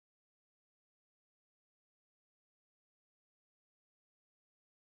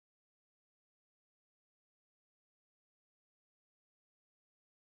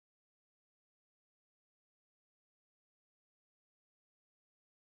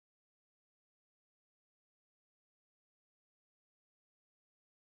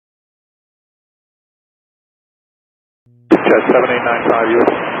Jazz 7895, you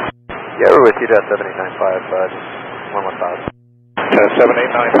with me? Yeah, we're with you, Jazz 7895, just 11000. Jazz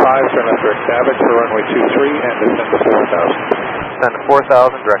 7895, turn left direct DEBEK for runway 23 and descend to 4000. Descend to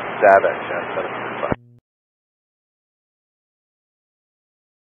 4000, direct DEBEK, Jazz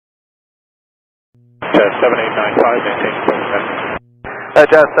 7895. Jazz 7895, maintain clean message.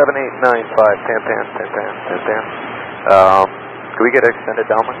 Jazz 7895, Tampan. Can we get extended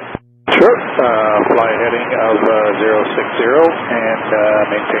downwind? Sure. Fly heading of 060 and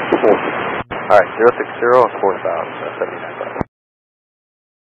maintain 40. Alright, 060 and 4000, 795.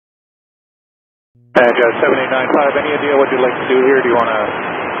 Jazz 7895, any idea what you'd like to do here? Do you want to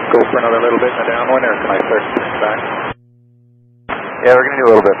go for another little bit in the downwind, or can I start to turn back? Yeah, we're going to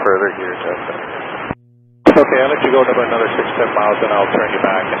do a little bit further here, Jazz 7895. Okay, I'll let you go another 6-7 miles, and I'll turn you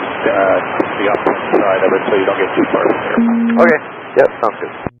back and to the upwind side of it so you don't get too far from here. Okay, yep, sounds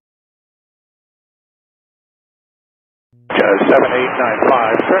good. Jazz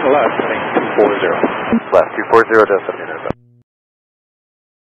 7895, turn left, heading 240. Left, 240, Jazz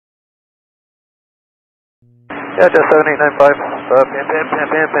 7895. Yeah, Jazz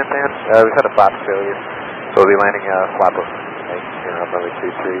 7895, we've had a flap failure, so we'll be landing Flapless here on runway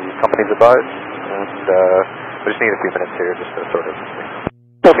 23. Company's advised, and we just need a few minutes here just to sort of things.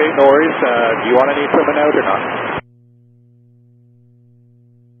 Okay, no worries. Do you want any equipment out or not?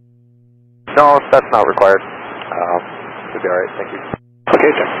 No, that's not required. We'll be alright, thank you.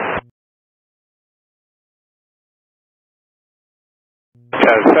 Okay, check.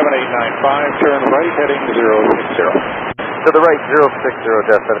 Jazz 7895, turn right, heading 060. To the right, 060,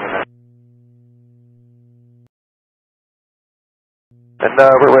 Jazz 79. And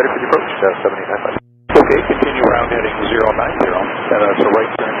we're ready for the approach, Jazz 7895. Okay, continue round heading 090. So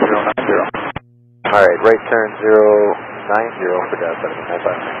right turn 090. Alright, right turn 090 for Jazz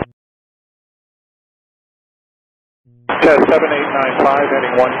 7895. Jazz 7895,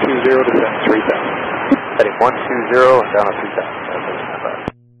 heading 120, descend 3000. Heading 120 and down to 3000, Jazz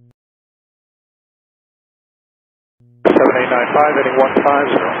 7895. 7895, heading 150.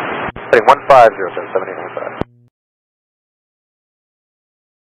 Heading 150, Jazz 7895.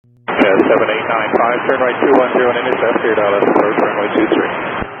 Jazz 7895, turn right 210 and intercept, cleared ILS approach runway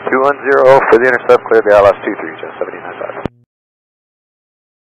 23. 210 for the intercept, cleared the ILS 23, Jazz 7895.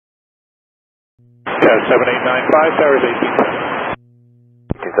 Jazz 7895, towers 18.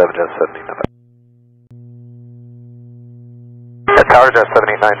 18-7, Jazz 7895. Tower, Jazz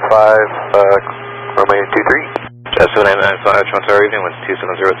 7895, runway 23. Jazz 7895, Toronto evening, wind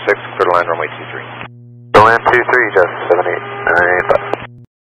 270 at 6, clear to land runway 23. To land 23, Jazz 7895.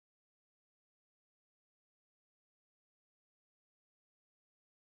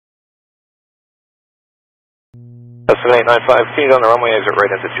 Jazz 7895, continue on the runway, exit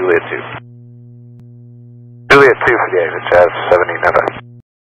right into Juliet 2. Juliet 2 for the exit, Jazz 7895.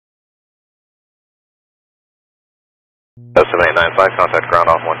 Jazz 7895, contact ground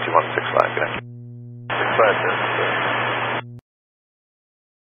off 12165, good night.